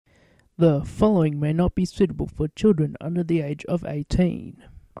The following may not be suitable for children under the age of 18.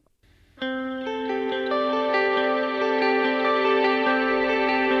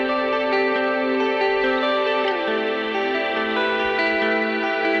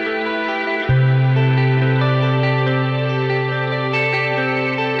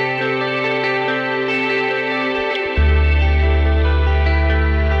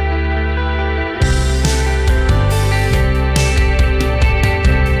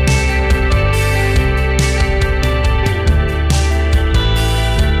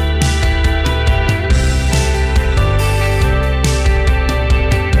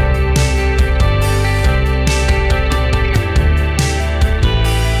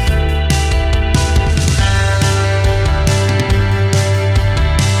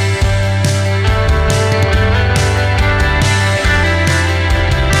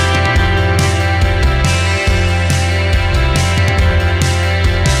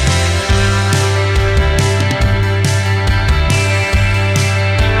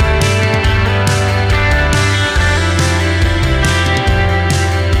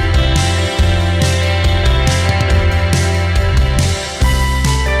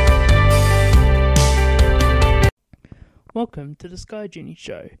 Welcome to the Sky Genie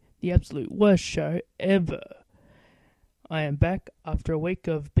Show, the absolute worst show ever. I am back after a week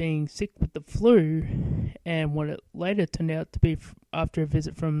of being sick with the flu, and what it later turned out to be, after a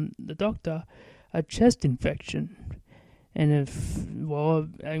visit from the doctor, a chest infection. And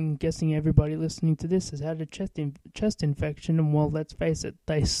I'm guessing everybody listening to this has had a chest infection, and well, let's face it,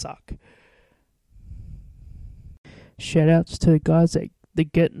 they suck. Shoutouts to the guys at the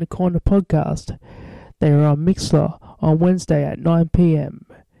Get in the Corner podcast. They are on Mixlr on Wednesday at 9 p.m,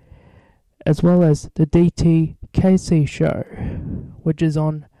 as well as the DTKC show, which is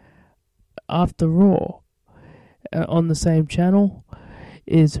on After Raw. On the same channel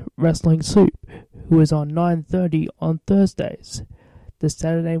is Wrestling Soup, who is on 9:30 on Thursdays. The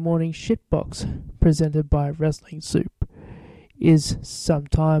Saturday morning shitbox, presented by Wrestling Soup, is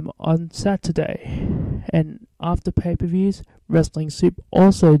sometime on Saturday. And after pay-per-views, Wrestling Soup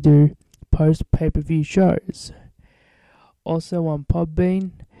also do post-pay-per-view shows. Also on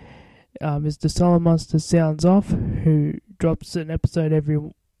Podbean is the Solar Monster Sounds Off, who drops an episode every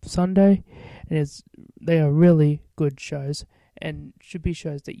Sunday, and they are really good shows and should be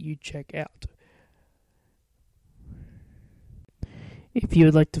shows that you check out. If you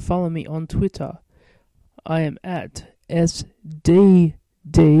would like to follow me on Twitter, I am at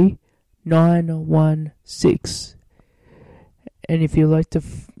SDD916. And if you'd like to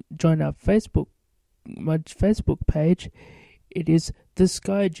join our my Facebook page, it is the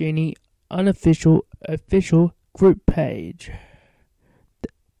Sky Genie unofficial official group page.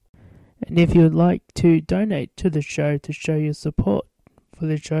 And if you would like to donate to the show to show your support for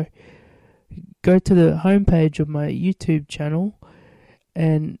the show, go to the homepage of my YouTube channel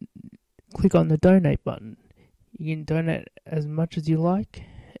and click on the donate button. You can donate as much as you like,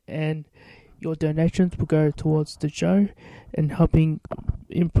 and your donations will go towards the show and helping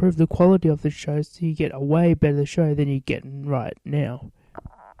improve the quality of the show, so you get a way better show than you're getting right now.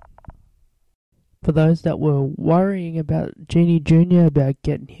 For those that were worrying about Genie Jr. about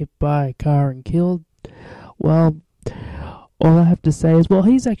getting hit by a car and killed, well, all I have to say is, well,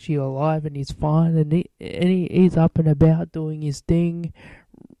 he's actually alive and he's fine, and he's up and about doing his thing,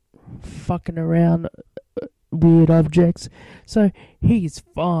 fucking around weird objects, so he's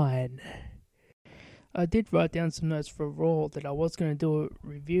fine. I did write down some notes for Raw that I was going to do a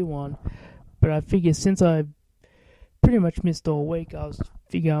review on, but I figured since I pretty much missed all week, I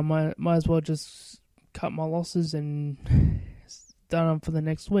might as well just cut my losses and start on for the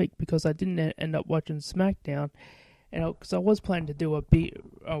next week, because I didn't end up watching SmackDown, and because I was planning to do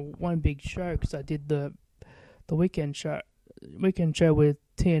one big show, because I did the weekend show with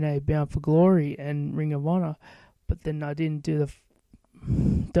TNA Bound for Glory and Ring of Honor, but then I didn't do the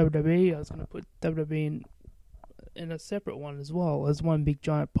WWE. I was going to put WWE in a separate one as well, as one big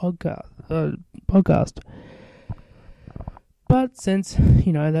giant podcast. But since,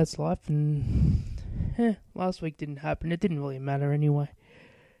 that's life, and last week didn't happen, it didn't really matter anyway.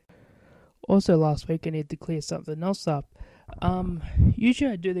 Also last week I need to clear something else up.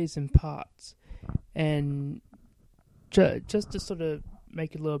 Usually I do these in parts, and just to sort of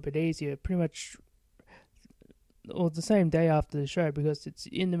make it a little bit easier, pretty much the same day after the show, because it's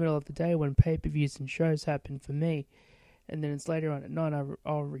in the middle of the day when pay-per-views and shows happen for me, and then it's later on at night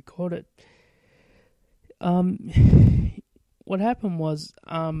I'll record it. What happened was,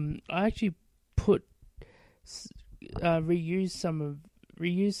 I actually reused some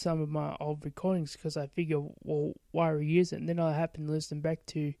of my old recordings, because I figure, well, why reuse it? And then I happened to listen back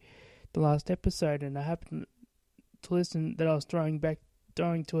to the last episode, and I happened to listen that I was throwing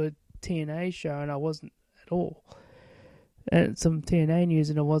to a TNA show, and I wasn't at all. And some TNA news,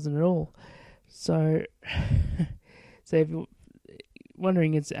 and it wasn't at all. So, if you're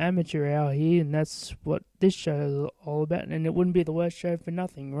wondering, it's amateur hour here, and that's what this show is all about, and it wouldn't be the worst show for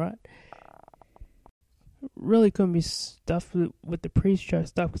nothing, right? Really couldn't be stuffed with the pre-show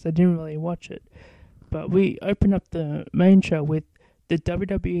stuff because I didn't really watch it. But we opened up the main show with the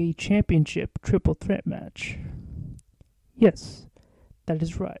WWE Championship Triple Threat match. Yes, that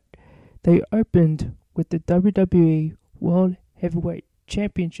is right. They opened with the WWE World Heavyweight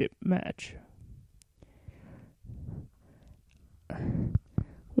Championship match.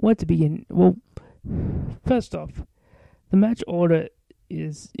 Where to begin? Well, first off, the match order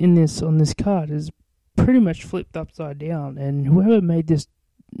is on this card is pretty much flipped upside down, and whoever made this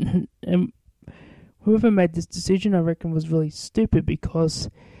decision, I reckon, was really stupid, because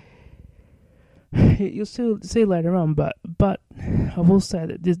you'll see later on. But I will say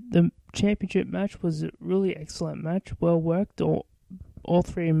that the championship match was a really excellent match, well worked. All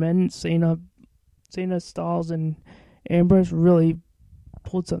three men, Cena, Styles, and Ambrose, really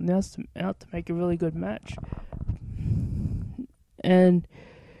pulled something else out to make a really good match. And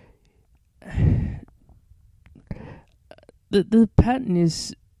the pattern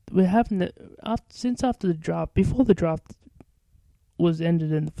is we're having after the draft, before the draft was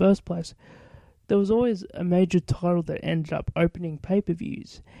ended in the first place, there was always a major title that ended up opening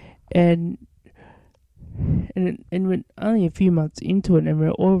pay-per-views, and when only a few months into it, and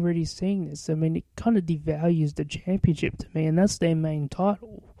we're already seeing this. I mean, it kind of devalues the championship to me, and that's their main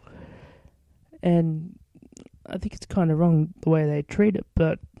title. And I think it's kind of wrong the way they treat it,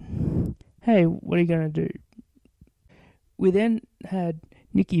 but hey, what are you going to do? We then had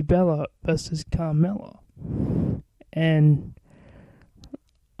Nikki Bella versus Carmella. And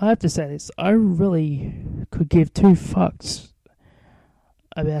I have to say this, I really could give two fucks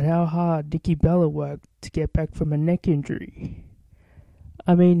about how hard Nikki Bella worked to get back from a neck injury.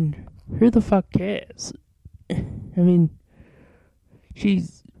 I mean, who the fuck cares? I mean, she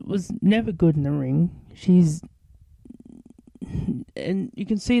was never good in the ring. And you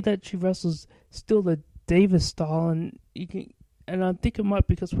can see that she wrestles still the diva style, and I think it might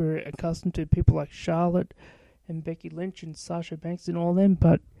be because we're accustomed to people like Charlotte and Becky Lynch and Sasha Banks and all them,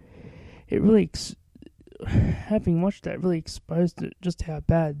 but it really, having watched that, really exposed just how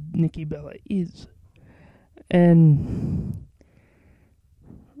bad Nikki Bella is. And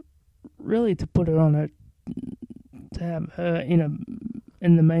really, to put her on to have her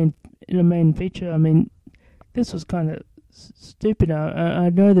in the main feature, I mean, this was kind of stupid. I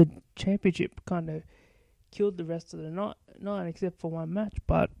know the championship kind of killed the rest of the night except for one match,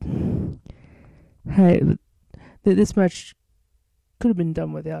 but hey, this match could have been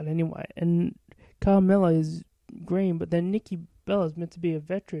done without anyway. And Carmella is green, but then Nikki Bella is meant to be a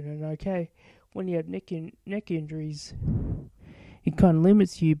veteran, and okay, when you have neck injuries, it kind of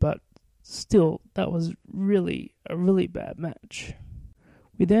limits you, but still, that was really a really bad match.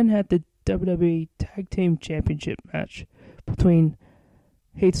 We then had the WWE Tag Team Championship match between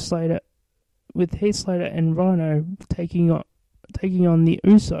Heath Slater and Rhino taking on the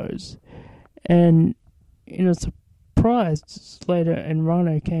Usos, and in a surprise, Slater and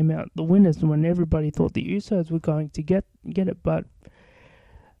Rhino came out the winners when everybody thought the Usos were going to get it. But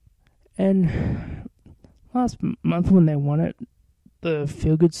last month when they won it, the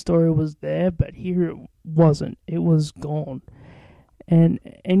feel-good story was there, but here it wasn't. It was gone. And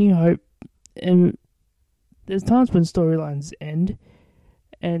any hope, and there's times when storylines end,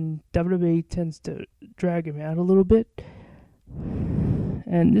 and WWE tends to drag him out a little bit,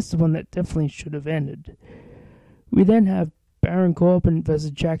 and this is one that definitely should have ended. We then have Baron Corbin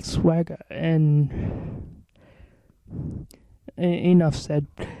versus Jack Swagger, and enough said.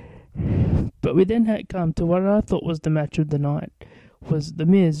 But we then had come to what I thought was the match of the night, was The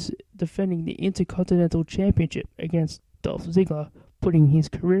Miz defending the Intercontinental Championship against Dolph Ziggler, putting his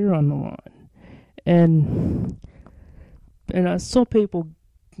career on the line. And I saw people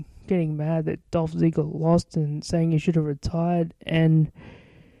getting mad that Dolph Ziggler lost and saying he should have retired, and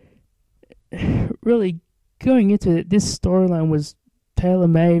really going into it, this storyline was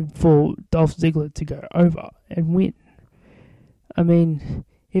tailor-made for Dolph Ziggler to go over and win. I mean,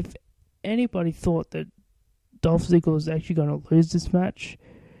 if anybody thought that Dolph Ziggler was actually going to lose this match,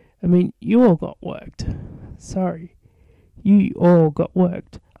 I mean, you all got worked. Sorry. You all got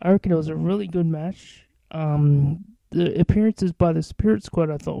worked. I reckon it was a really good match. The appearances by the Spirit Squad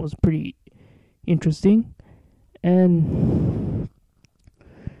I thought was pretty interesting. And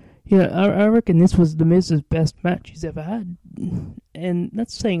I reckon this was the Miz's best match he's ever had, and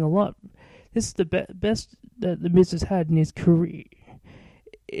that's saying a lot. This is the best that the Miz has had in his career.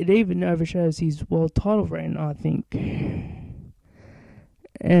 It even overshadows his world title reign, I think.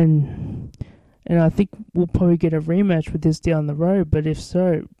 And I think we'll probably get a rematch with this down the road, but if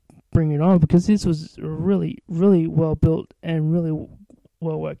so, bring it on, because this was a really, really well built and really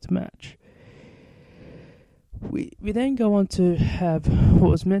well worked match. We then go on to have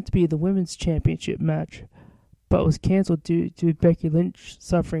what was meant to be the women's championship match, but was cancelled due to Becky Lynch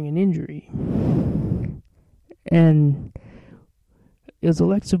suffering an injury. And it was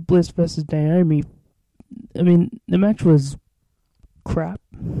Alexa Bliss versus Naomi. I mean, the match was crap,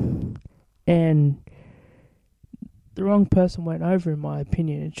 and the wrong person went over, in my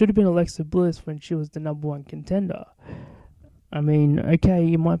opinion. It should have been Alexa Bliss when she was the number one contender. I mean, okay,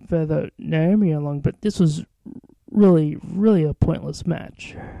 you might further Naomi along, but this was really, really a pointless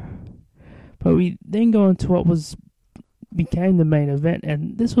match. But we then go on to what became the main event,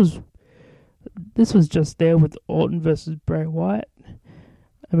 and this was just there with Orton versus Bray Wyatt.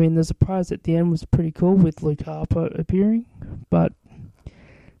 I mean, the surprise at the end was pretty cool with Luke Harper appearing, but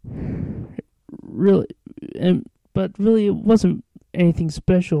really it wasn't anything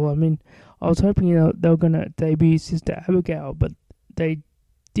special. I mean, I was hoping they were going to debut Sister Abigail, but they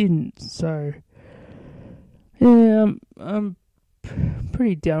didn't. So yeah, I'm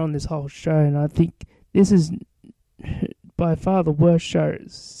pretty down on this whole show, and I think this is by far the worst show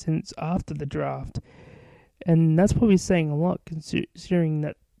since after the draft. And that's probably saying a lot, considering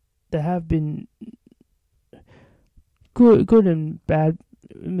that there have been good and bad.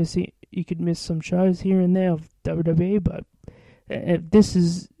 You could miss some shows here and there of WWE, but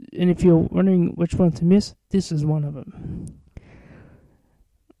if you're wondering which one to miss, this is one of them.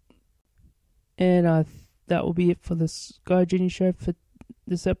 And that will be it for the Sky Genie Show for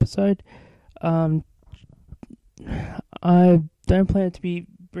this episode. I don't plan to be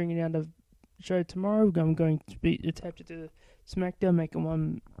bringing out a show tomorrow. I'm going to be attached to SmackDown, making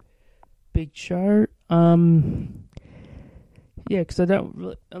one big show. Because I don't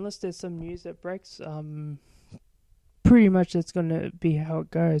really, unless there's some news that breaks, pretty much that's going to be how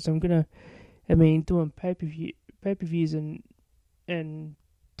it goes. Doing pay-per-views and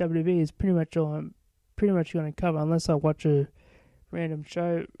WWE is pretty much all I'm pretty much going to cover, unless I watch a random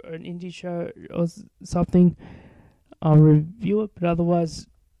show, an indie show or something. I'll review it, but otherwise,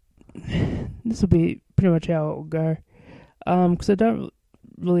 this will be pretty much how it will go. Because I don't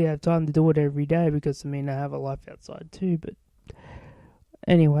really have time to do it every day, because I have a life outside too. But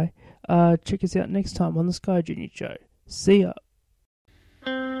anyway, check us out next time on the Sky Genie Show. See ya.